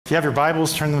If you have your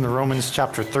Bibles, turn them to Romans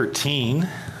chapter 13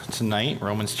 tonight.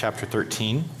 Romans chapter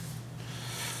 13.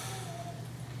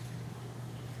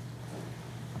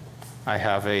 I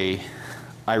have a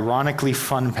ironically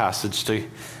fun passage to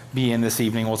be in this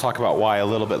evening. We'll talk about why a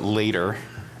little bit later.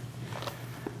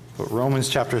 But Romans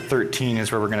chapter 13 is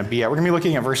where we're going to be at. We're going to be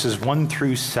looking at verses 1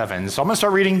 through 7. So I'm going to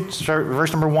start reading,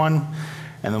 verse number 1.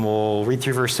 And then we'll read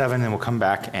through verse 7, and we'll come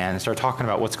back and start talking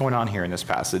about what's going on here in this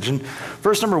passage. In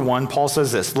verse number 1, Paul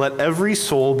says this: "Let every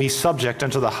soul be subject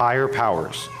unto the higher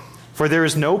powers, for there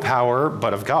is no power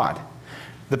but of God.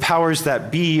 The powers that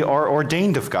be are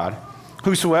ordained of God.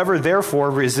 Whosoever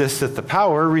therefore resisteth the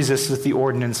power resisteth the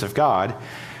ordinance of God,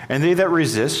 and they that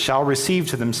resist shall receive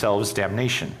to themselves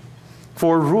damnation.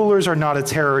 For rulers are not a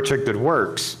terror to good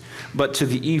works, but to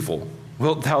the evil.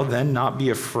 Wilt thou then not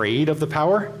be afraid of the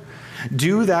power?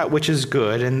 Do that which is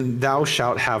good, and thou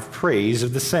shalt have praise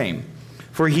of the same.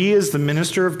 For he is the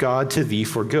minister of God to thee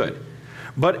for good.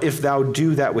 But if thou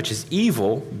do that which is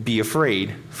evil, be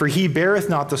afraid, for he beareth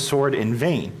not the sword in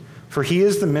vain. For he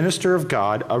is the minister of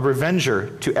God, a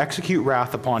revenger, to execute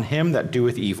wrath upon him that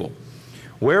doeth evil.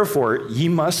 Wherefore ye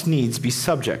must needs be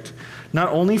subject, not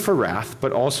only for wrath,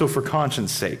 but also for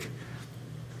conscience sake.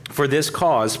 For this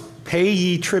cause pay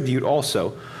ye tribute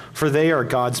also, for they are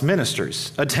God's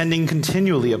ministers, attending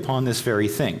continually upon this very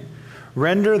thing.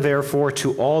 Render therefore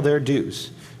to all their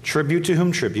dues, tribute to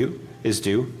whom tribute is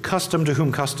due, custom to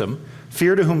whom custom,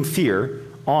 fear to whom fear,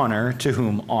 honor to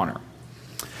whom honor."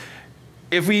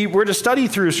 If we were to study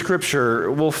through Scripture,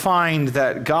 we'll find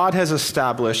that God has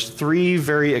established three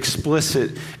very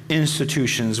explicit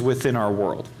institutions within our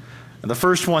world. The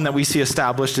first one that we see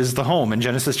established is the home. In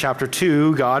Genesis chapter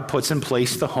 2, God puts in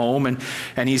place the home,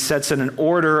 and he sets in an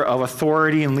order of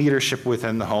authority and leadership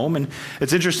within the home. And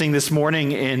it's interesting, this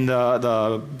morning in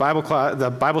the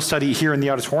Bible study here in the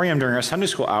auditorium during our Sunday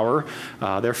school hour,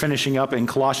 they're finishing up in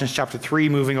Colossians chapter 3,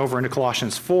 moving over into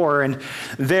Colossians 4. And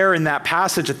there in that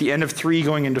passage at the end of 3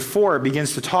 going into 4, it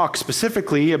begins to talk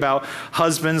specifically about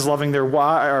husbands loving their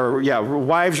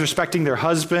wives respecting their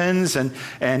husbands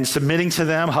and submitting to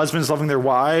them, husbands loving their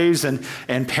wives,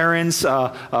 and parents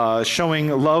showing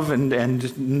love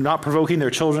and not provoking their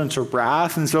children to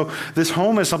wrath. And so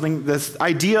this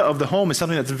idea of the home is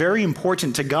something that's very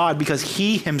important to God because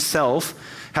he himself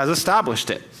has established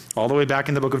it all the way back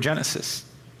in the book of Genesis.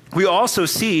 We also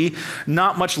see,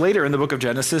 not much later in the book of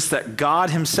Genesis, that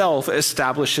God himself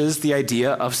establishes the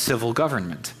idea of civil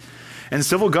government. And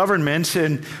civil government,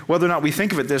 and whether or not we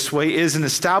think of it this way, is an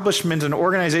establishment, an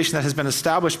organization that has been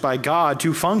established by God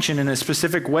to function in a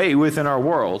specific way within our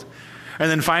world.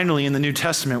 And then finally, in the New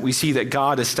Testament, we see that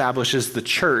God establishes the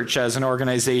church as an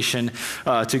organization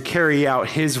to carry out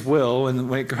his will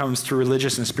when it comes to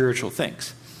religious and spiritual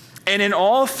things. And in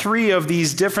all three of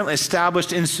these different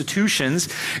established institutions,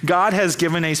 God has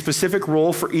given a specific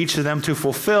role for each of them to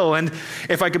fulfill. And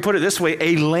if I could put it this way,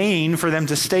 a lane for them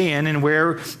to stay in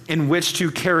which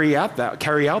to carry out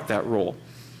that role.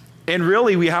 And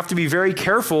really, we have to be very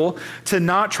careful to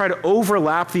not try to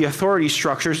overlap the authority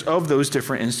structures of those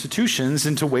different institutions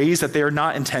into ways that they are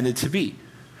not intended to be.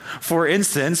 For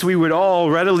instance, we would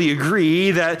all readily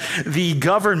agree that the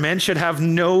government should have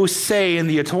no say in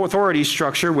the authority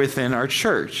structure within our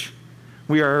church.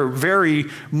 We are very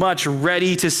much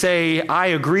ready to say, I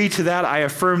agree to that, I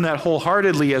affirm that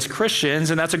wholeheartedly as Christians,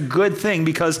 and that's a good thing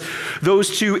because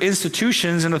those two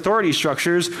institutions and authority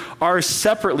structures are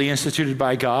separately instituted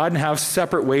by God and have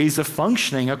separate ways of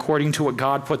functioning according to what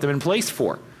God put them in place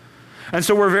for. And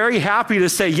so we're very happy to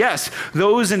say, yes,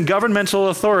 those in governmental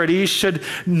authorities should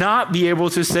not be able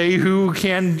to say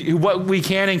what we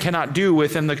can and cannot do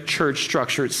within the church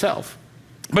structure itself.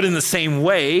 But in the same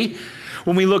way,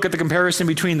 when we look at the comparison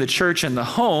between the church and the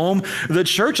home, the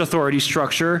church authority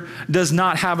structure does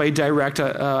not have a direct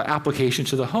application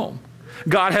to the home.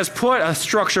 God has put a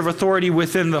structure of authority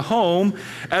within the home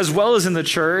as well as in the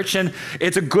church, and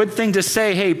it's a good thing to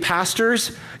say, hey,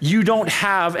 pastors, you don't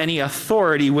have any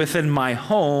authority within my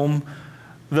home.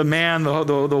 The man, the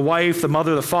wife, the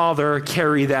mother, the father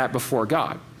carry that before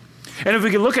God. And if we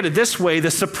can look at it this way,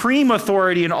 the supreme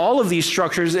authority in all of these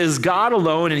structures is God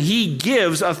alone, and he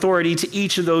gives authority to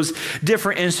each of those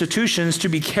different institutions to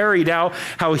be carried out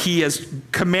how he has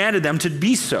commanded them to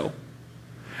be so.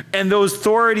 And those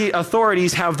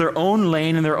authorities have their own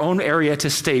lane and their own area to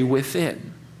stay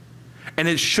within. And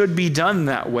it should be done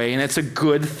that way, and it's a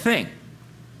good thing.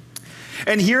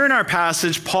 And here in our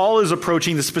passage, Paul is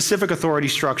approaching the specific authority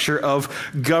structure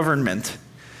of government,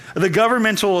 the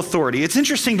governmental authority. It's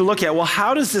interesting to look at, well,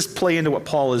 how does this play into what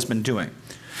Paul has been doing?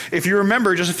 If you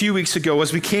remember just a few weeks ago,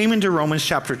 as we came into Romans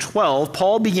chapter 12,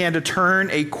 Paul began to turn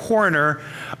a corner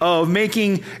of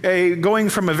going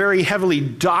from a very heavily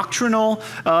doctrinal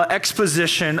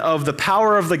exposition of the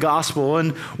power of the gospel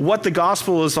and what the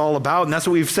gospel is all about. And that's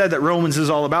what we've said that Romans is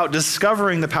all about,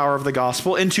 discovering the power of the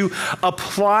gospel, into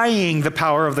applying the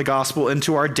power of the gospel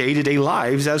into our day-to-day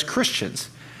lives as Christians.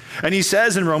 And he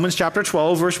says in Romans chapter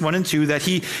 12, verse 1 and 2, that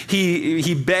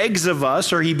he begs of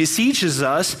us, or he beseeches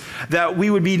us, that we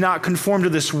would be not conformed to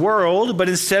this world, but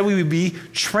instead we would be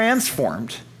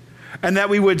transformed. And that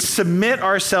we would submit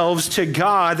ourselves to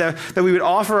God, that we would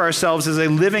offer ourselves as a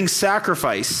living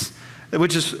sacrifice,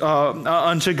 which is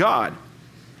unto God.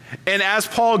 And as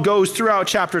Paul goes throughout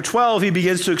chapter 12, he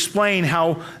begins to explain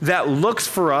how that looks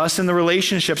for us in the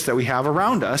relationships that we have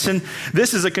around us. And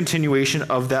this is a continuation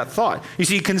of that thought. You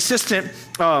see, consistent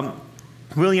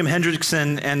William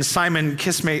Hendrickson and Simon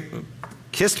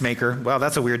Kistmaker, wow,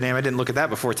 that's a weird name. I didn't look at that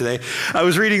before today. I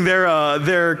was reading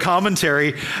their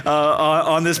commentary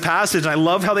on this passage, and I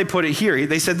love how they put it here.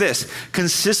 They said this: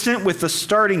 consistent with the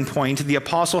starting point, the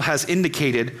apostle has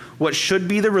indicated what should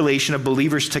be the relation of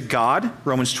believers to God,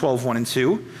 Romans 12, 1 and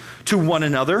 2, to one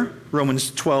another,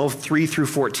 Romans 12, 3 through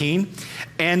 14,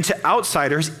 and to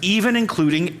outsiders, even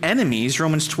including enemies,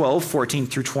 Romans 12, 14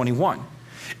 through 21.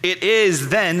 Is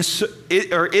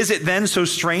it then so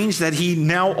strange that he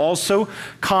now also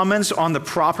comments on the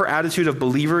proper attitude of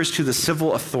believers to the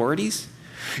civil authorities?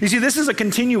 You see, this is a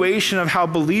continuation of how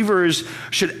believers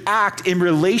should act in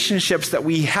relationships that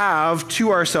we have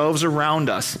to ourselves around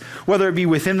us, whether it be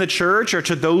within the church or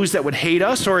to those that would hate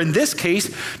us, or in this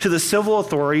case, to the civil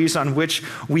authorities on which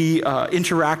we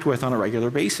interact with on a regular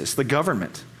basis, the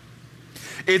government.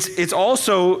 It's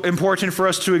also important for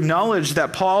us to acknowledge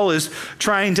that Paul is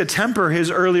trying to temper his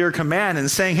earlier command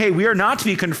and saying, hey, we are not to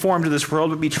be conformed to this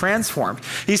world, but be transformed.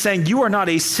 He's saying you are not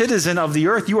a citizen of the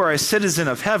earth, you are a citizen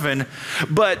of heaven,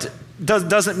 but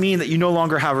doesn't mean that you no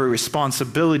longer have a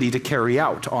responsibility to carry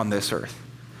out on this earth.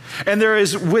 And there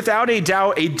is, without a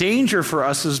doubt, a danger for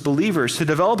us as believers to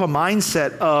develop a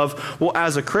mindset of, well,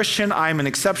 as a Christian, I'm an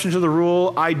exception to the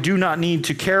rule. I do not need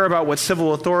to care about what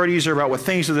civil authorities or about what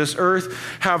things of this earth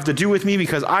have to do with me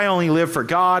because I only live for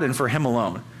God and for Him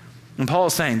alone. And Paul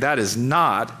is saying that is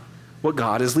not what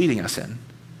God is leading us in.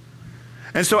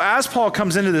 And so as Paul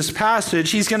comes into this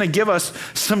passage, he's going to give us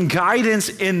some guidance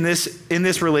in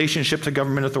this relationship to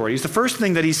government authorities. The first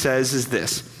thing that he says is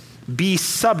this: be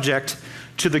subject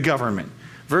to the government.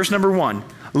 Verse number 1,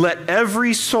 let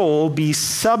every soul be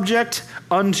subject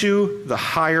unto the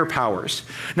higher powers.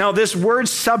 Now this word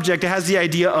subject has the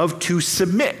idea of to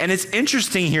submit. And it's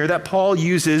interesting here that Paul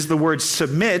uses the word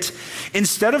submit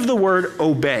instead of the word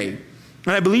obey.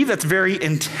 And I believe that's very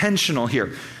intentional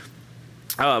here.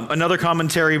 Another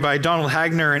commentary by Donald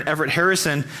Hagner and Everett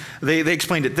Harrison, they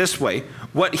explained it this way.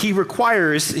 What he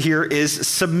requires here is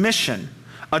submission,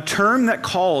 a term that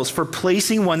calls for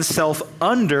placing oneself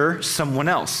under someone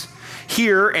else.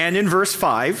 Here and in verse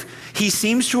 5, he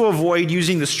seems to avoid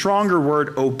using the stronger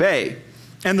word obey.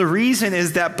 And the reason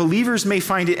is that believers may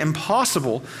find it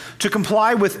impossible to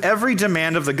comply with every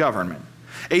demand of the government.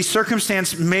 A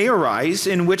circumstance may arise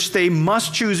in which they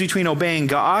must choose between obeying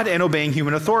God and obeying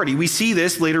human authority. We see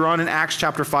this later on in Acts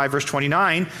chapter 5, verse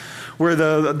 29, where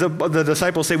the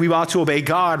disciples say we ought to obey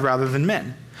God rather than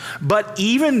men. But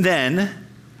even then,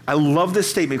 I love this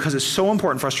statement because it's so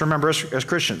important for us to remember as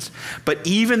Christians. But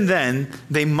even then,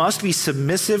 they must be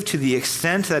submissive to the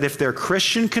extent that if their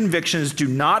Christian convictions do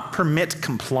not permit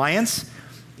compliance,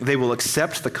 they will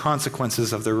accept the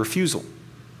consequences of their refusal.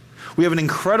 We have an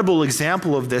incredible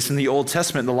example of this in the Old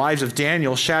Testament, in the lives of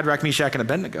Daniel, Shadrach, Meshach, and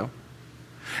Abednego.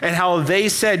 And how they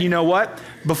said, you know what?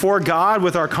 Before God,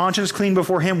 with our conscience clean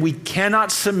before Him, we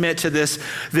cannot submit to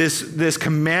this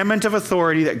commandment of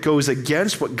authority that goes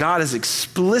against what God has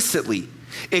explicitly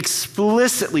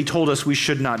told us we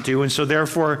should not do. And so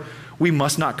therefore, we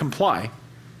must not comply.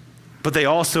 But they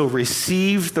also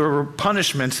received the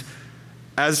punishment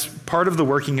as part of the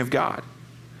working of God.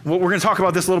 Well, we're going to talk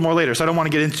about this a little more later, so I don't want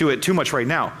to get into it too much right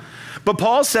now. But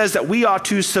Paul says that we ought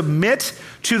to submit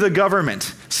to the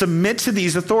government, submit to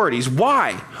these authorities.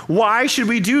 Why? Why should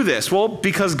we do this? Well,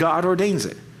 because God ordains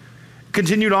it.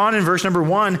 Continued on in verse number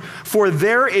 1, for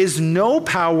there is no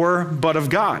power but of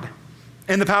God,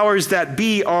 and the powers that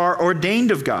be are ordained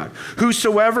of God.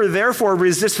 Whosoever therefore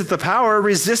resisteth the power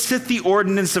resisteth the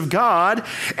ordinance of God,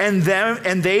 and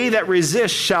they that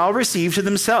resist shall receive to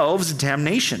themselves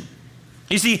damnation.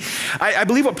 You see, I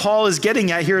believe what Paul is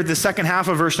getting at here at the second half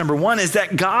of verse number 1 is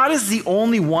that God is the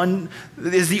only one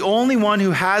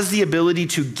who has the ability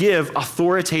to give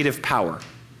authoritative power.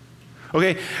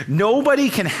 Okay? Nobody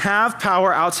can have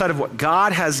power outside of what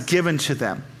God has given to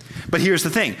them. But here's the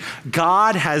thing.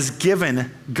 God has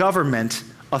given government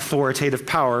authoritative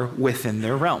power within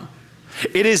their realm.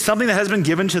 It is something that has been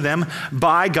given to them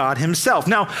by God himself.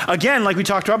 Now, again, like we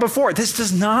talked about before, this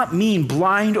does not mean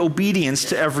blind obedience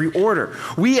to every order.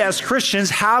 We as Christians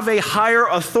have a higher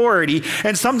authority,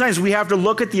 and sometimes we have to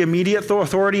look at the immediate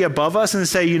authority above us and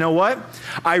say, you know what?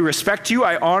 I respect you,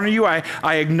 I honor you, I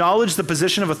acknowledge the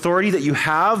position of authority that you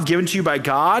have given to you by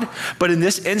God, but in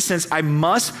this instance, I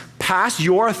must pass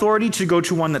your authority to go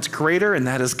to one that's greater, and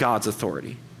that is God's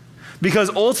authority. Because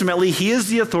ultimately, he is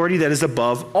the authority that is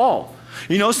above all.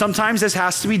 You know, sometimes this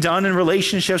has to be done in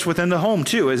relationships within the home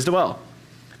too, as well.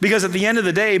 Because at the end of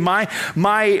the day, my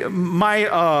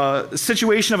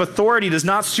situation of authority does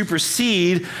not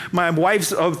supersede my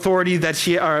wife's authority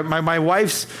my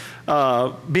wife's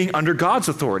being under God's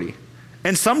authority.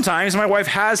 And sometimes my wife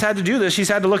has had to do this. She's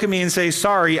had to look at me and say,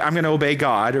 sorry, I'm going to obey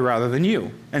God rather than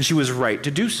you. And she was right to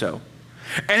do so.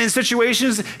 And in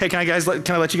situations, hey, can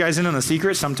I let you guys in on a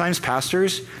secret? Sometimes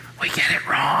pastors, we get it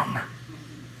wrong.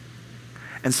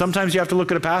 And sometimes you have to look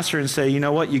at a pastor and say, you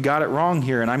know what, you got it wrong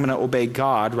here, and I'm going to obey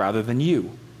God rather than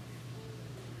you.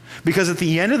 Because at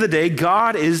the end of the day,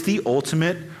 God is the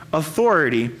ultimate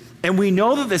authority. And we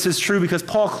know that this is true because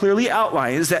Paul clearly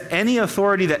outlines that any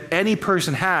authority that any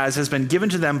person has been given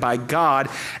to them by God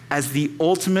as the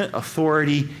ultimate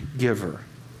authority giver.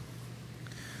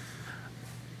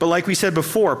 But like we said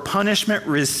before, punishment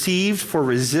received for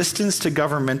resistance to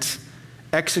government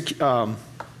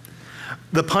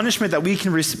the punishment that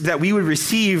we would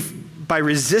receive by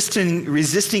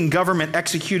resisting government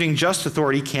executing just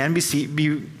authority can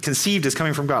be conceived as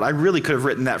coming from God. I really could have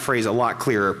written that phrase a lot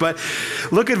clearer. But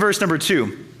look at verse number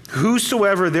 2.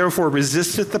 Whosoever therefore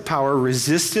resisteth the power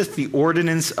resisteth the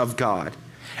ordinance of God,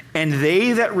 and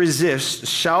they that resist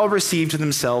shall receive to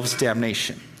themselves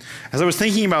damnation. As I was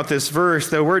thinking about this verse,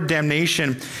 the word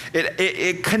damnation,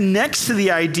 it connects to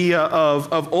the idea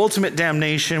of ultimate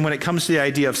damnation when it comes to the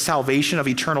idea of salvation, of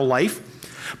eternal life.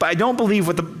 But I don't believe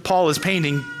what Paul is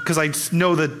painting, because I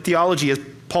know the theology as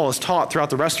Paul has taught throughout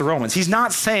the rest of Romans. He's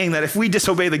not saying that if we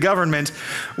disobey the government,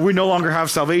 we no longer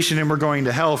have salvation and we're going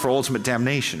to hell for ultimate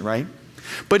damnation, right?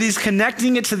 But he's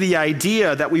connecting it to the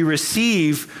idea that we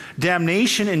receive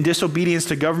damnation and disobedience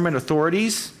to government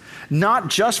authorities, not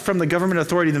just from the government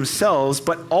authority themselves,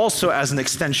 but also as an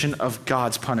extension of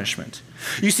God's punishment.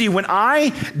 You see, when I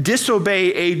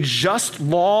disobey a just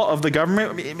law of the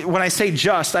government, when I say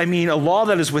just, I mean a law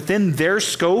that is within their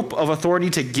scope of authority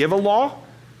to give a law,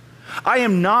 I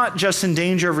am not just in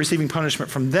danger of receiving punishment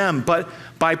from them, but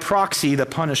by proxy, the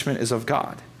punishment is of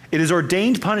God. It is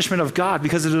ordained punishment of God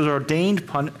because it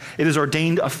is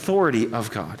ordained authority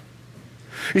of God.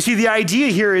 You see, the idea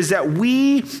here is that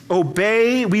we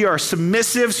are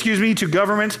submissive, to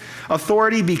government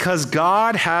authority because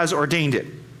God has ordained it.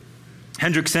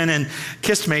 Hendrickson and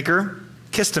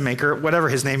Kistemaker, whatever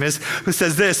his name is, who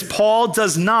says this: Paul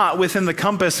does not, within the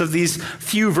compass of these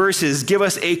few verses, give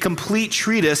us a complete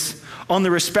treatise on the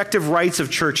respective rights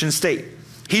of church and state.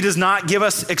 He does not give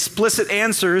us explicit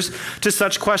answers to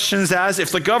such questions as,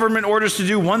 if the government orders to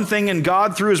do one thing and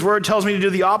God through his word tells me to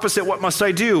do the opposite, what must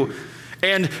I do?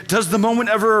 And does the moment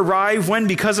ever arrive when,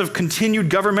 because of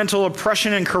continued governmental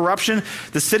oppression and corruption,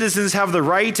 the citizens have the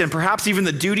right and perhaps even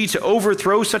the duty to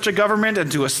overthrow such a government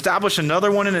and to establish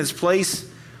another one in its place?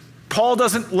 Paul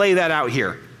doesn't lay that out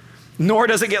here, nor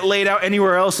does it get laid out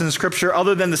anywhere else in Scripture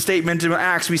other than the statement in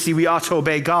Acts we see we ought to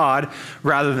obey God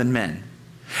rather than men.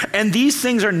 And these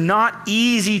things are not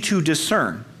easy to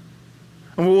discern.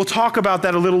 And we'll talk about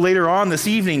that a little later on this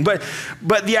evening. But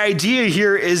the idea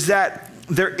here is that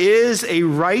there is a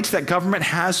right that government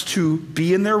has to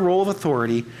be in their role of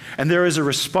authority, and there is a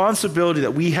responsibility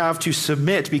that we have to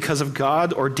submit because of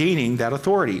God ordaining that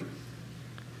authority.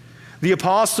 The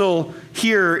apostle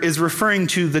here is referring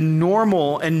to the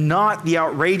normal and not the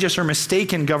outrageous or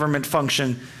mistaken government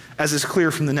function, as is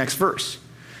clear from the next verse.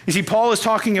 You see, Paul is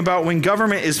talking about when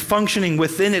government is functioning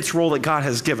within its role that God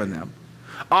has given them.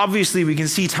 Obviously, we can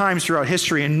see times throughout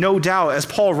history, and no doubt, as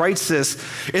Paul writes this,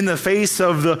 in the face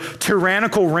of the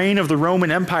tyrannical reign of the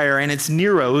Roman Empire and its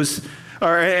Neros,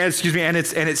 and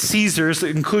its Caesars,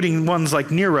 including ones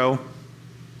like Nero,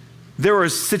 there were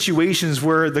situations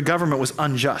where the government was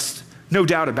unjust, no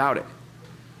doubt about it.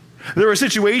 There were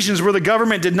situations where the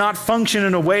government did not function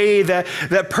in a way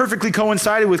that perfectly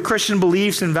coincided with Christian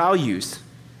beliefs and values.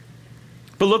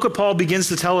 But look what Paul begins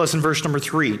to tell us in verse number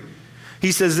 3.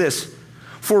 He says this: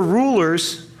 For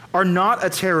rulers are not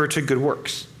a terror to good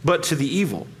works, but to the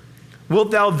evil.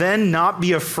 Wilt thou then not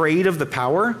be afraid of the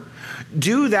power?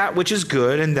 Do that which is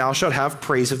good, and thou shalt have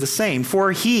praise of the same.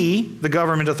 For he, the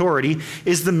government authority,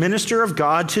 is the minister of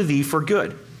God to thee for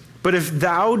good. But if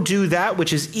thou do that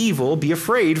which is evil, be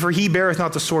afraid, for he beareth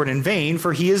not the sword in vain,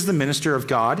 for he is the minister of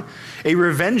God, a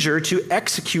revenger to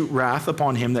execute wrath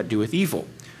upon him that doeth evil.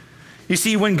 You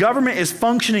see, when government is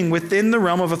functioning within the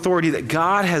realm of authority that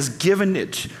God has given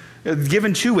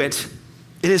to it,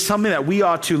 it is something that we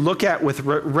ought to look at with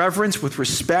reverence, with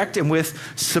respect, and with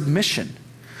submission.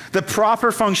 The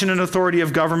proper function and authority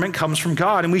of government comes from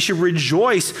God, and we should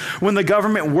rejoice when the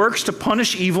government works to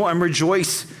punish evil and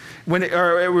rejoice when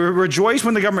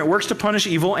the government works to punish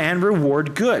evil and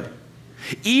reward good.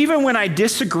 Even when I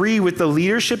disagree with the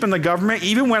leadership in the government,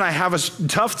 even when I have a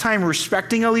tough time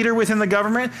respecting a leader within the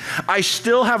government, I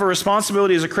still have a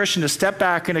responsibility as a Christian to step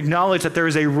back and acknowledge that there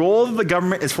is a role that the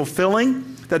government is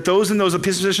fulfilling, that those in those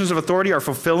positions of authority are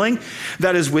fulfilling,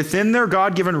 that is within their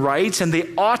God-given rights, and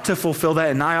they ought to fulfill that,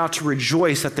 and I ought to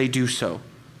rejoice that they do so.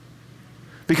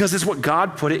 Because it's what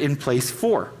God put it in place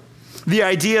for. The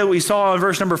idea we saw in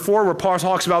verse number 4 where Paul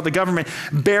talks about the government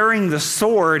bearing the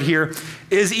sword here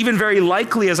is even very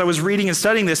likely, as I was reading and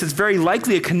studying this, it's very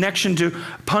likely a connection to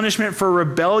punishment for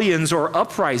rebellions or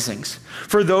uprisings,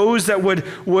 for those that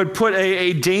would put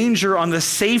a danger on the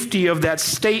safety of that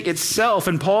state itself.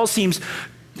 And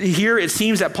it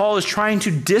seems that Paul is trying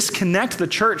to disconnect the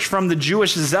church from the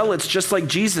Jewish zealots just like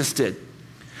Jesus did.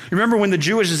 Remember when the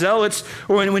Jewish zealots,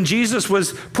 or when Jesus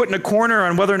was put in a corner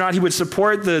on whether or not he would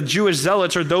support the Jewish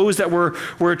zealots or those that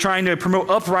were trying to promote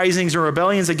uprisings or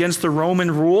rebellions against the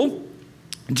Roman rule?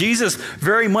 Jesus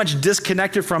very much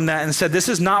disconnected from that and said, this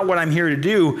is not what I'm here to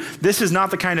do. This is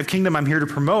not the kind of kingdom I'm here to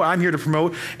promote. I'm here to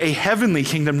promote a heavenly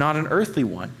kingdom, not an earthly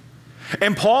one.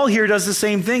 And Paul here does the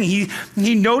same thing. He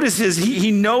notices,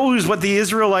 he knows what the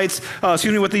Israelites,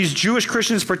 what these Jewish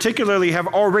Christians particularly have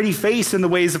already faced in the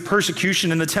ways of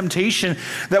persecution and the temptation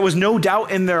that was no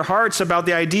doubt in their hearts about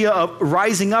the idea of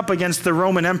rising up against the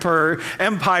Roman Empire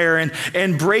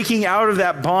and breaking out of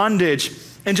that bondage.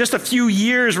 In just a few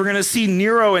years, we're going to see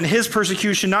Nero and his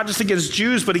persecution, not just against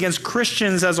Jews, but against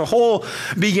Christians as a whole,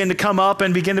 begin to come up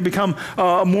and begin to become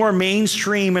more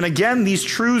mainstream. And again, these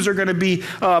truths are going to be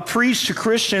preached to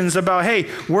Christians about, hey,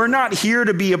 we're not here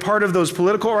to be a part of those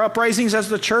political uprisings as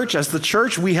the church. As the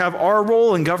church, we have our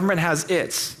role and government has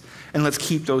its. And let's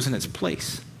keep those in its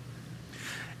place.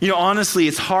 You know, honestly,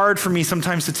 it's hard for me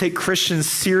sometimes to take Christians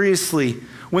seriously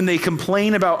when they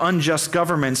complain about unjust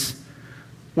governments,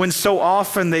 when so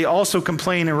often they also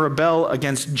complain and rebel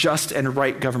against just and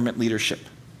right government leadership.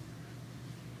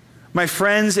 My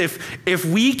friends, if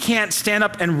we can't stand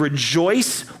up and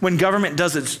rejoice when government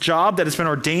does its job that it's been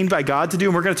ordained by God to do,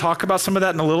 and we're going to talk about some of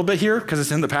that in a little bit here because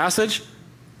it's in the passage,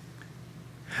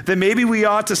 then maybe we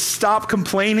ought to stop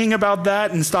complaining about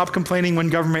that and stop complaining when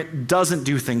government doesn't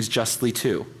do things justly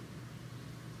too.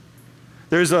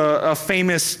 There's a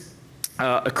famous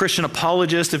a Christian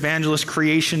apologist, evangelist,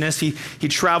 creationist. He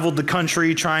traveled the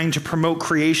country trying to promote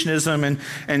creationism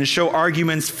and show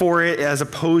arguments for it as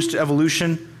opposed to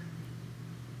evolution.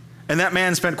 And that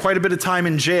man spent quite a bit of time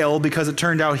in jail because it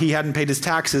turned out he hadn't paid his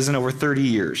taxes in over 30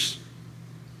 years.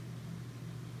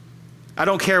 I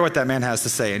don't care what that man has to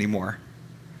say anymore,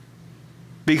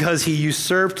 because he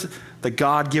usurped the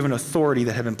God-given authority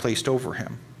that had been placed over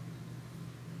him.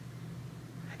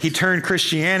 He turned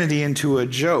Christianity into a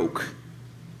joke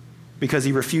because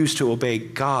he refused to obey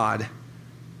God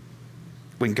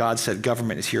when God said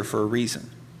government is here for a reason.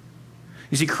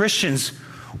 You see, Christians,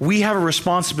 we have a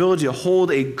responsibility to hold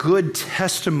a good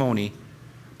testimony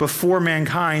before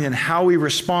mankind and how we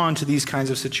respond to these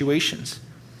kinds of situations.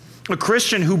 A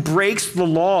Christian who breaks the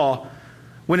law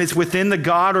when it's within the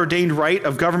God-ordained right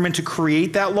of government to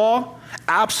create that law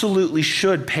absolutely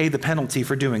should pay the penalty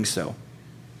for doing so.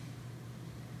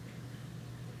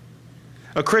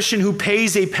 A Christian who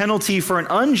pays a penalty for an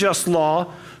unjust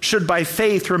law should by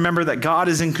faith remember that God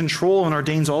is in control and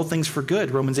ordains all things for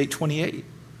good, Romans 8:28.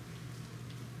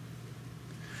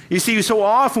 You see, so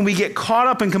often we get caught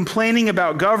up in complaining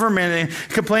about government and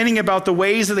complaining about the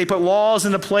ways that they put laws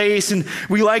into place, and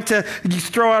we like to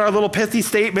throw out our little pithy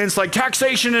statements like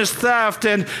taxation is theft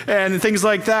and things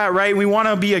like that, right? We want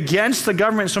to be against the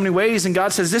government in so many ways, and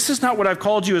God says, this is not what I've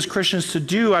called you as Christians to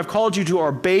do. I've called you to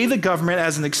obey the government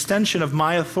as an extension of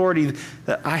my authority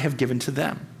that I have given to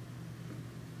them.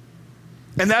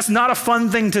 And that's not a fun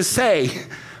thing to say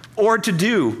or to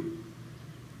do.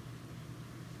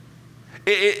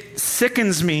 It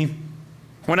sickens me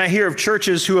when I hear of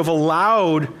churches who have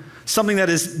allowed something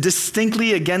that is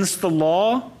distinctly against the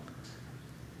law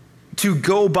to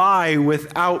go by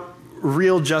without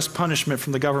real just punishment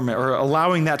from the government or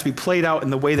allowing that to be played out in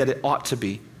the way that it ought to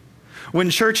be. When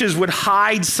churches would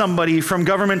hide somebody from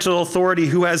governmental authority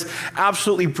who has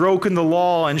absolutely broken the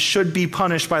law and should be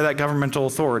punished by that governmental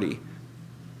authority.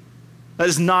 That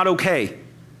is not okay.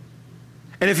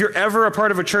 And if you're ever a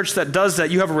part of a church that does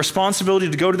that, you have a responsibility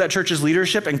to go to that church's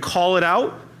leadership and call it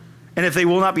out. And if they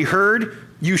will not be heard,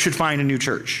 you should find a new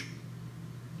church.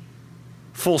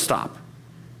 Full stop.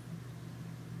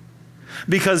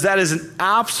 Because that is an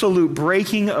absolute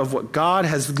breaking of what God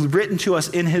has written to us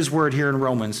in his word here in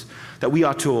Romans, that we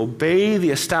ought to obey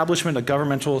the establishment of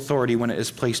governmental authority when it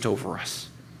is placed over us.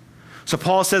 So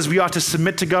Paul says we ought to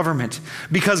submit to government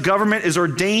because government is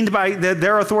ordained by,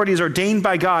 their authority is ordained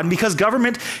by God, and because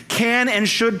government can and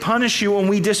should punish you when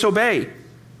we disobey.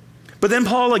 But then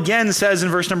Paul again says in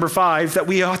verse number 5 that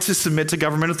we ought to submit to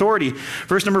government authority.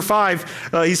 Verse number 5,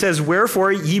 he says,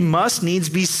 wherefore ye must needs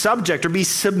be subject or be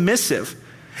submissive.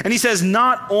 And he says,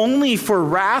 not only for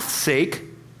wrath's sake,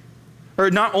 or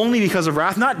not only because of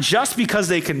wrath, not just because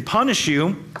they can punish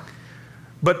you,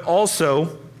 but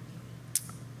also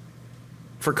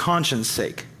for conscience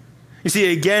sake. You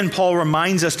see, again, Paul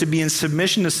reminds us to be in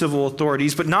submission to civil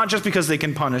authorities, but not just because they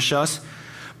can punish us,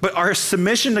 but our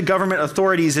submission to government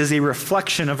authorities is a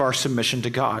reflection of our submission to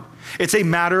God. It's a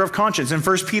matter of conscience. In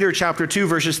 1 Peter chapter 2,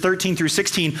 verses 13 through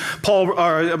 16,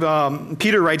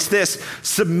 Peter writes this,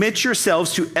 submit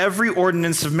yourselves to every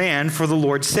ordinance of man for the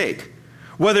Lord's sake,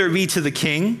 whether it be to the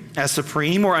king as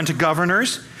supreme or unto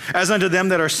governors, as unto them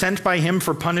that are sent by him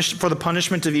for the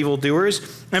punishment of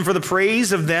evildoers, and for the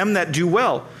praise of them that do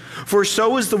well. For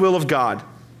so is the will of God,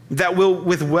 that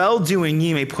with well-doing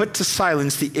ye may put to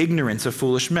silence the ignorance of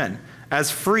foolish men, as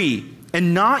free,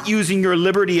 and not using your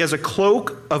liberty as a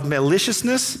cloak of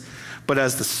maliciousness, but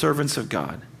as the servants of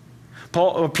God.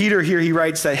 Peter here, he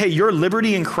writes that, hey, your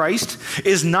liberty in Christ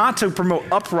is not to promote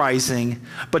uprising,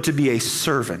 but to be a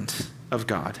servant of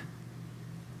God.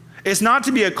 It's not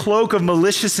to be a cloak of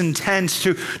malicious intent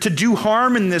to do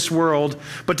harm in this world,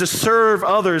 but to serve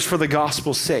others for the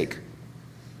gospel's sake.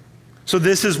 So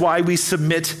this is why we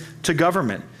submit to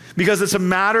government, because it's a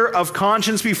matter of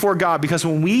conscience before God, because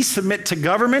when we submit to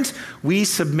government, we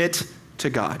submit to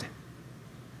God.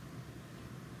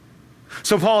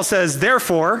 So Paul says,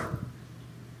 therefore,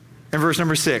 in verse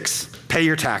number 6, pay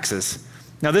your taxes.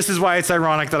 Now this is why it's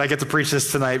ironic that I get to preach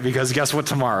this tonight, because guess what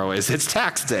tomorrow is? It's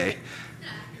tax day.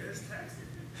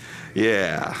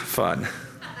 Yeah, fun.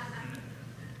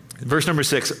 Verse number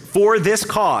 6, for this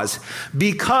cause,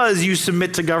 because you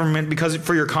submit to government, because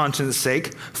for your conscience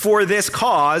sake, for this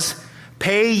cause,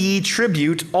 pay ye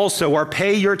tribute also, or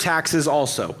pay your taxes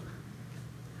also.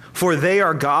 For they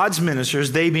are God's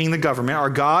ministers, they being the government, are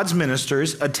God's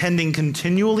ministers, attending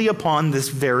continually upon this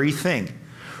very thing.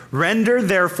 Render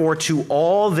therefore to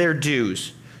all their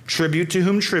dues, tribute to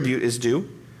whom tribute is due,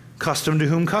 custom to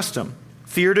whom custom,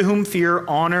 fear to whom fear,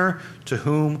 honor to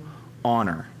whom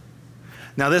honor.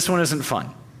 Now this one isn't fun,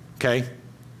 okay?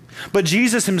 But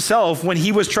Jesus himself, when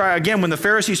he was when the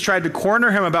Pharisees tried to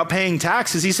corner him about paying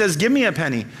taxes, he says, give me a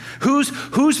penny.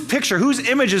 Whose picture, whose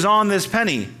image is on this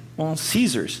penny? Well,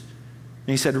 Caesar's.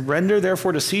 And he said, render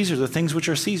therefore to Caesar the things which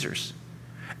are Caesar's,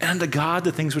 and unto God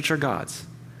the things which are God's.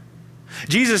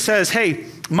 Jesus says, hey,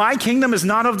 my kingdom is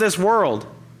not of this world.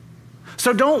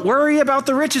 So don't worry about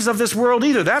the riches of this world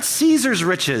either. That's Caesar's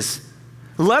riches.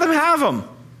 Let him have them.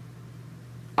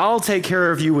 I'll take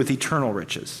care of you with eternal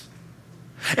riches.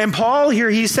 And Paul here,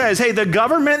 he says, hey, the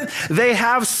government, they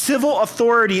have civil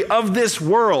authority of this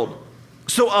world.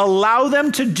 So allow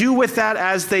them to do with that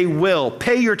as they will.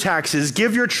 Pay your taxes,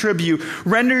 give your tribute,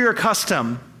 render your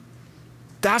custom.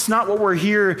 That's not what we're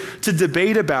here to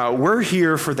debate about. We're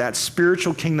here for that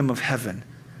spiritual kingdom of heaven.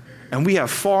 And we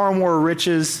have far more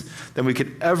riches than we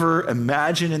could ever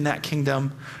imagine in that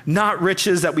kingdom. Not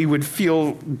riches that we would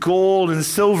feel gold and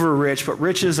silver rich, but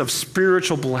riches of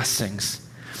spiritual blessings.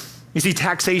 You see,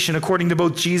 taxation, according to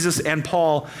both Jesus and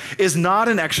Paul, is not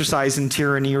an exercise in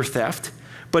tyranny or theft,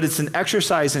 but it's an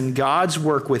exercise in God's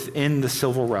work within the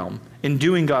civil realm, in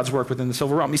doing God's work within the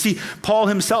civil realm. You see, Paul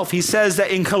himself, he says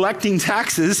that in collecting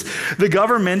taxes, the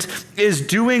government is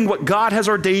doing what God has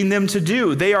ordained them to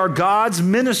do. They are God's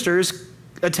ministers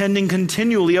attending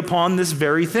continually upon this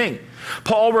very thing.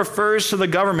 Paul refers to the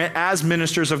government as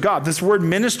ministers of God. This word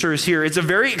ministers here, it's a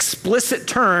very explicit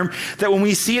term that when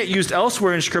we see it used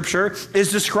elsewhere in Scripture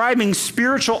is describing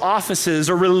spiritual offices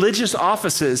or religious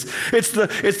offices. It's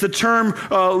the term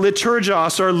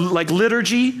liturgos, or like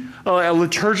liturgy, a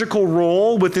liturgical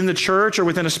role within the church or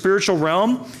within a spiritual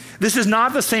realm. This is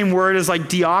not the same word as like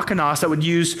diakonos that would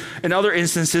use in other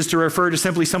instances to refer to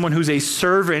simply someone who's a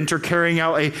servant or carrying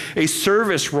out a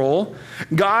service role.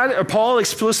 Paul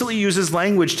explicitly uses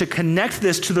language to connect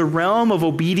this to the realm of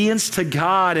obedience to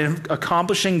God and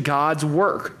accomplishing God's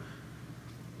work.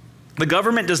 The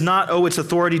government does not owe its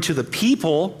authority to the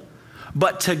people,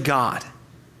 but to God.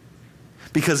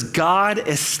 Because God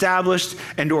established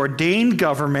and ordained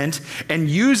government and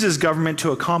uses government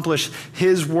to accomplish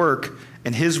his work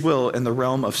and his will in the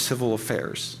realm of civil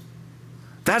affairs.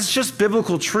 That's just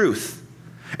biblical truth.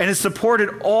 And it's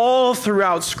supported all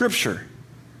throughout Scripture.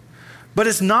 But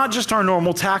it's not just our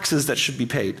normal taxes that should be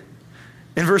paid.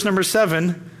 In verse number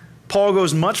 7, Paul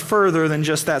goes much further than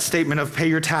just that statement of pay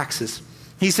your taxes.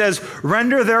 He says,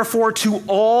 render therefore to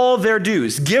all their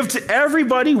dues. Give to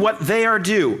everybody what they are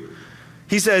due.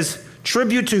 He says,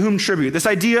 tribute to whom tribute. This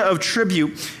idea of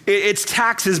tribute, it's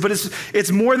taxes, but it's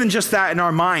more than just that in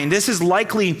our mind. This is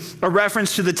likely a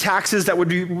reference to the taxes that would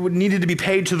needed to be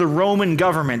paid to the Roman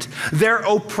government, their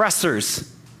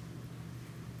oppressors.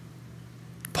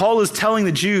 Paul is telling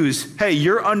the Jews, hey,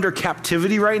 you're under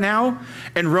captivity right now,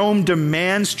 and Rome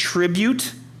demands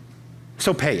tribute,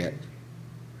 so pay it.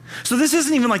 So this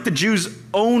isn't even like the Jews'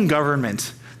 own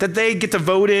government that they get to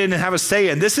vote in and have a say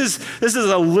in. This is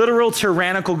a literal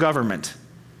tyrannical government.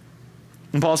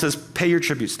 And Paul says, pay your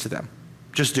tributes to them.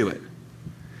 Just do it.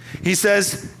 He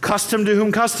says, custom to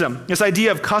whom custom. This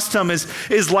idea of custom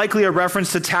is likely a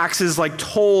reference to taxes like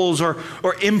tolls or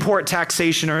import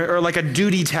taxation or like a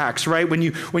duty tax, right? When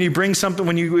you bring something,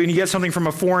 when you get something from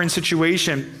a foreign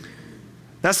situation.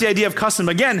 That's the idea of custom.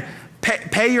 Again,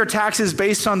 pay your taxes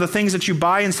based on the things that you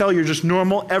buy and sell, your just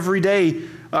normal everyday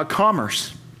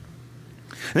commerce.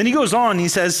 And then he goes on, he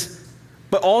says,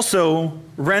 but also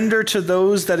render to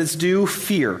those that it's due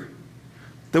fear.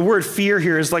 The word fear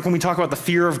here is like when we talk about the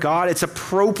fear of God, it's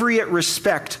appropriate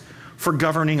respect for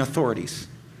governing authorities.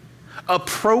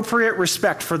 Appropriate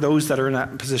respect for those that are in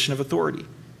that position of authority.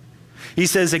 He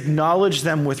says, acknowledge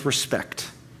them with respect.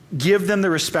 Give them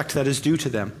the respect that is due to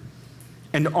them.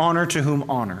 And honor to whom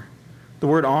honor. The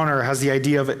word honor has the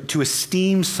idea of it, to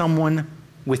esteem someone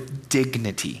with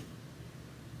dignity.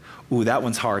 Ooh, that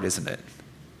one's hard, isn't it?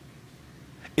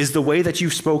 Is the way that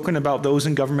you've spoken about those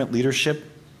in government leadership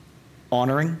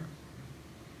honoring?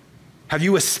 Have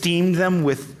you esteemed them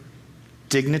with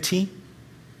dignity?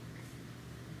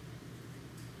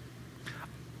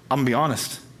 I'm going to be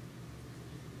honest.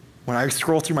 When I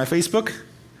scroll through my Facebook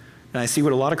and I see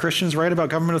what a lot of Christians write about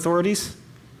government authorities,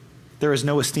 there is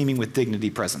no esteeming with dignity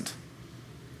present.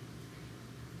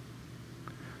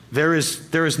 There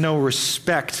is no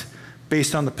respect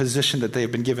based on the position that they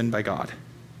have been given by God.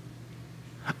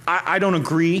 I don't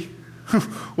agree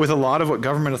with a lot of what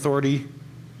government authority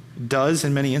does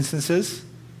in many instances,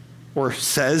 or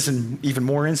says in even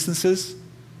more instances.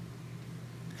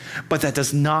 But that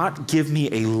does not give me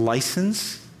a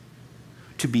license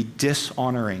to be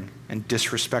dishonoring and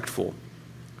disrespectful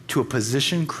to a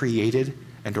position created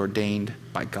and ordained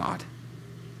by God.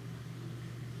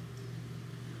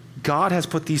 God has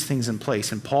put these things in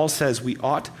place, and Paul says we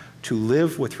ought to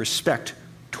live with respect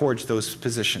towards those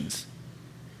positions.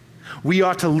 We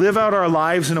ought to live out our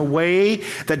lives in a way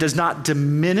that does not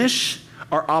diminish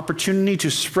our opportunity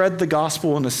to spread the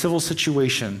gospel in a civil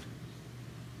situation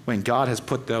when God has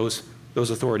put those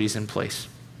authorities in place.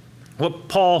 What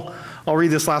Paul, I'll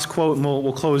read this last quote and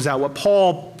we'll close out. What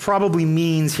Paul probably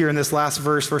means here in this last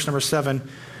verse, verse number 7,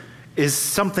 is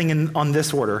something on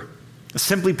this order.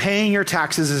 Simply paying your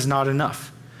taxes is not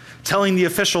enough. Telling the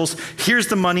officials, here's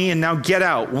the money and now get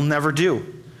out, will never do.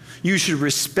 You should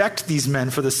respect these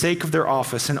men for the sake of their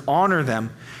office and honor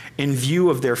them in view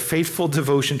of their faithful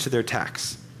devotion to their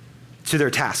task.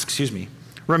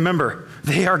 Remember,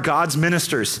 they are God's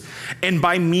ministers, and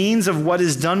by means of what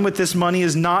is done with this money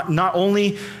is not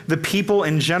only the people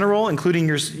in general, including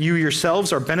you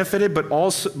yourselves, are benefited, but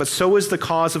so is the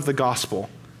cause of the gospel.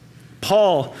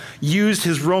 Paul used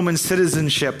his Roman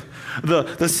citizenship,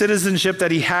 the citizenship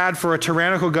that he had for a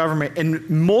tyrannical government, in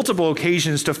multiple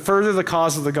occasions to further the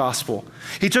cause of the gospel.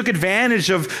 He took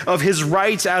advantage of his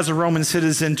rights as a Roman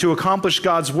citizen to accomplish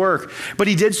God's work, but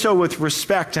he did so with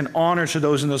respect and honor to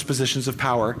those in those positions of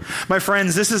power. My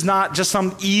friends, this is not just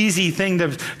some easy thing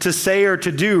to say or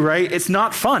to do, right? It's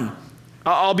not fun.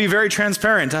 I'll be very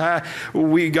transparent. God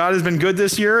has been good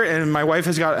this year, and my wife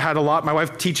had a lot. My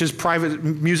wife teaches private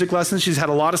music lessons. She's had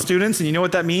a lot of students, and you know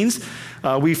what that means?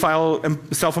 We file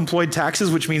self-employed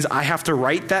taxes, which means I have to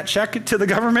write that check to the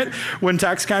government when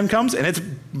tax time comes, and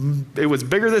it was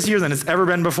bigger this year than it's ever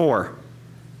been before.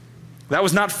 That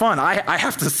was not fun. I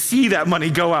have to see that money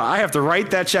go out. I have to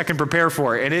write that check and prepare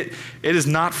for it, and it is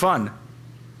not fun.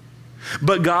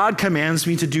 But God commands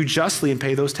me to do justly and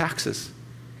pay those taxes.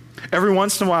 Every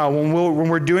once in a while, when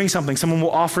we're doing something, someone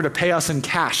will offer to pay us in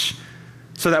cash,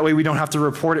 so that way we don't have to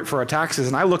report it for our taxes.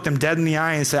 And I look them dead in the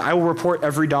eye and say, I will report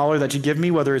every dollar that you give me,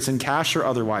 whether it's in cash or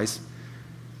otherwise.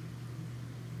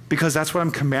 Because that's what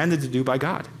I'm commanded to do by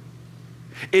God.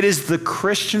 It is the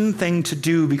Christian thing to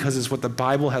do because it's what the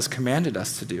Bible has commanded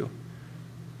us to do.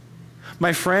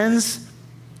 My friends,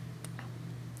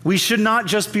 we should not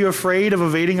just be afraid of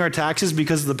evading our taxes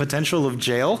because of the potential of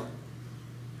jail,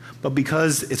 but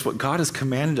because it's what God has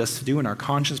commanded us to do and our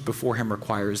conscience before him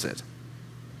requires it.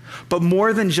 But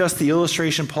more than just the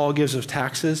illustration Paul gives of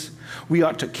taxes, we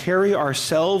ought to carry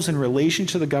ourselves in relation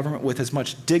to the government with as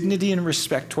much dignity and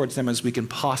respect towards them as we can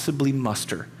possibly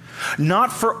muster.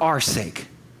 Not for our sake,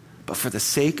 but for the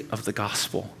sake of the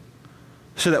gospel,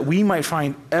 so that we might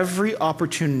find every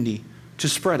opportunity to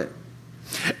spread it.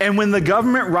 And when the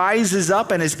government rises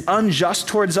up and is unjust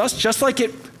towards us, just like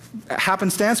it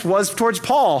happenstance was towards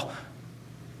Paul,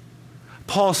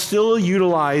 Paul still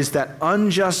utilized that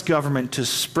unjust government to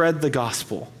spread the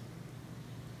gospel.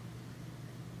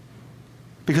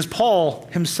 Because Paul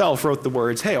himself wrote the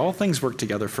words, hey, all things work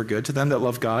together for good to them that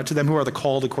love God, to them who are the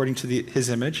called according to his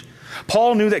image.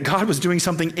 Paul knew that God was doing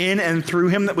something in and through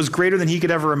him that was greater than he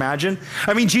could ever imagine.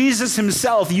 I mean, Jesus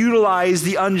himself utilized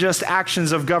the unjust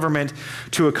actions of government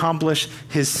to accomplish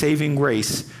his saving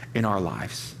grace in our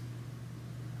lives.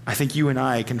 I think you and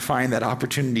I can find that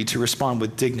opportunity to respond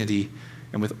with dignity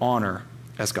and with honor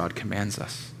as God commands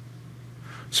us.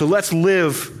 So let's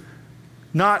live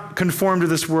not conformed to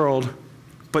this world,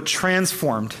 but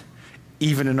transformed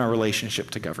even in our relationship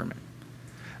to government.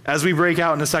 As we break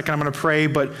out in a second, I'm going to pray,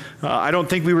 but I don't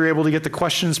think we were able to get the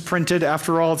questions printed.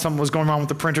 After all, something was going on with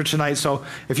the printer tonight. So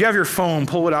if you have your phone,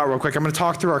 pull it out real quick. I'm going to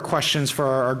talk through our questions for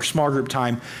our small group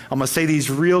time. I'm going to say these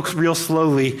real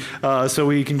slowly so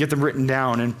we can get them written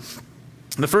down. And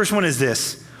the first one is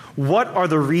this. What are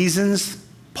the reasons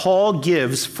Paul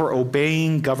gives for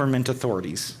obeying government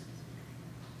authorities?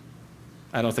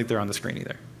 I don't think they're on the screen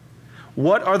either.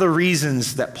 What are the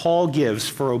reasons that Paul gives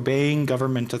for obeying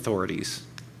government authorities?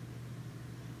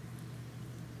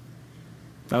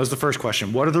 That was the first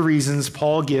question. What are the reasons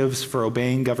Paul gives for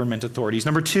obeying government authorities?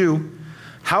 Number two,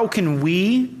 how can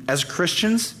we as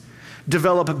Christians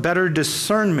develop better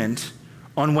discernment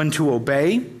on when to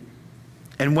obey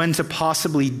and when to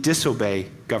possibly disobey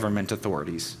government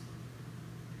authorities?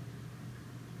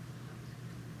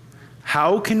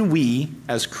 How can we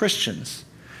as Christians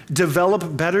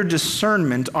develop better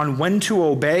discernment on when to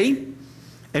obey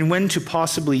and when to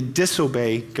possibly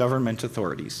disobey government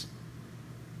authorities?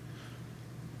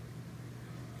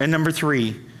 And number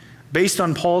three, based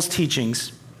on Paul's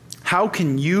teachings, how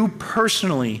can you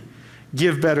personally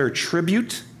give better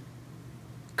tribute,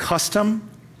 custom,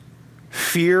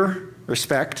 fear,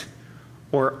 respect,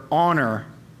 or honor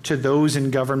to those in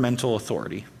governmental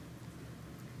authority?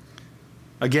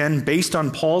 Again, based on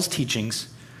Paul's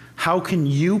teachings, how can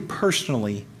you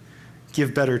personally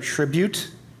give better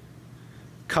tribute,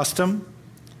 custom,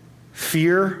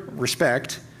 fear,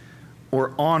 respect,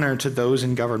 or honor to those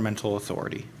in governmental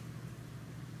authority?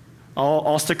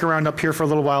 I'll stick around up here for a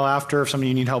little while after if some of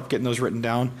you need help getting those written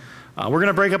down. We're going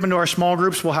to break up into our small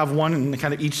groups. We'll have one in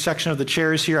kind of each section of the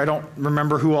chairs here. I don't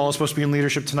remember who all is supposed to be in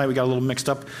leadership tonight. We got a little mixed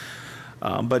up.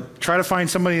 But try to find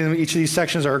somebody in each of these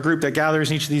sections or a group that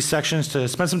gathers in each of these sections to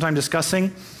spend some time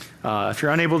discussing. If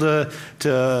you're unable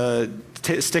to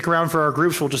stick around for our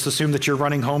groups, we'll just assume that you're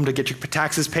running home to get your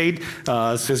taxes paid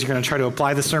because you're going to try to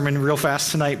apply the sermon real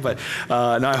fast tonight. But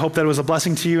no, I hope that it was a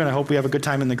blessing to you, and I hope we have a good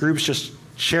time in the groups just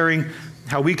sharing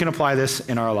how we can apply this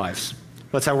in our lives.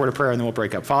 Let's have a word of prayer, and then we'll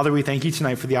break up. Father, we thank you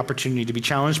tonight for the opportunity to be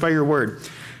challenged by your word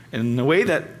in a way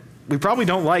that we probably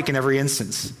don't like in every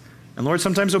instance. And Lord,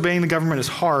 sometimes obeying the government is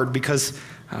hard because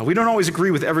we don't always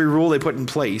agree with every rule they put in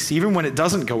place, even when it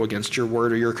doesn't go against your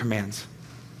word or your commands.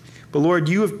 But Lord,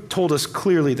 you have told us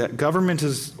clearly that government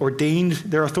is ordained,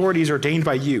 their authority is ordained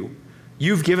by you.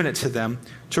 You've given it to them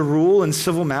to rule in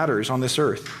civil matters on this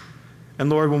earth. And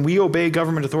Lord, when we obey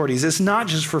government authorities, it's not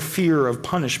just for fear of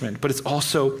punishment, but it's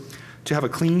also to have a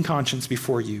clean conscience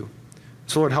before you.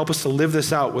 So Lord, help us to live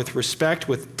this out with respect,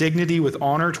 with dignity, with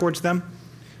honor towards them,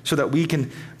 so that we can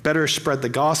better spread the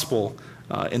gospel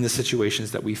in the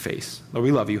situations that we face. Lord,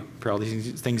 we love you. Pray all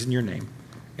these things in your name.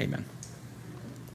 Amen.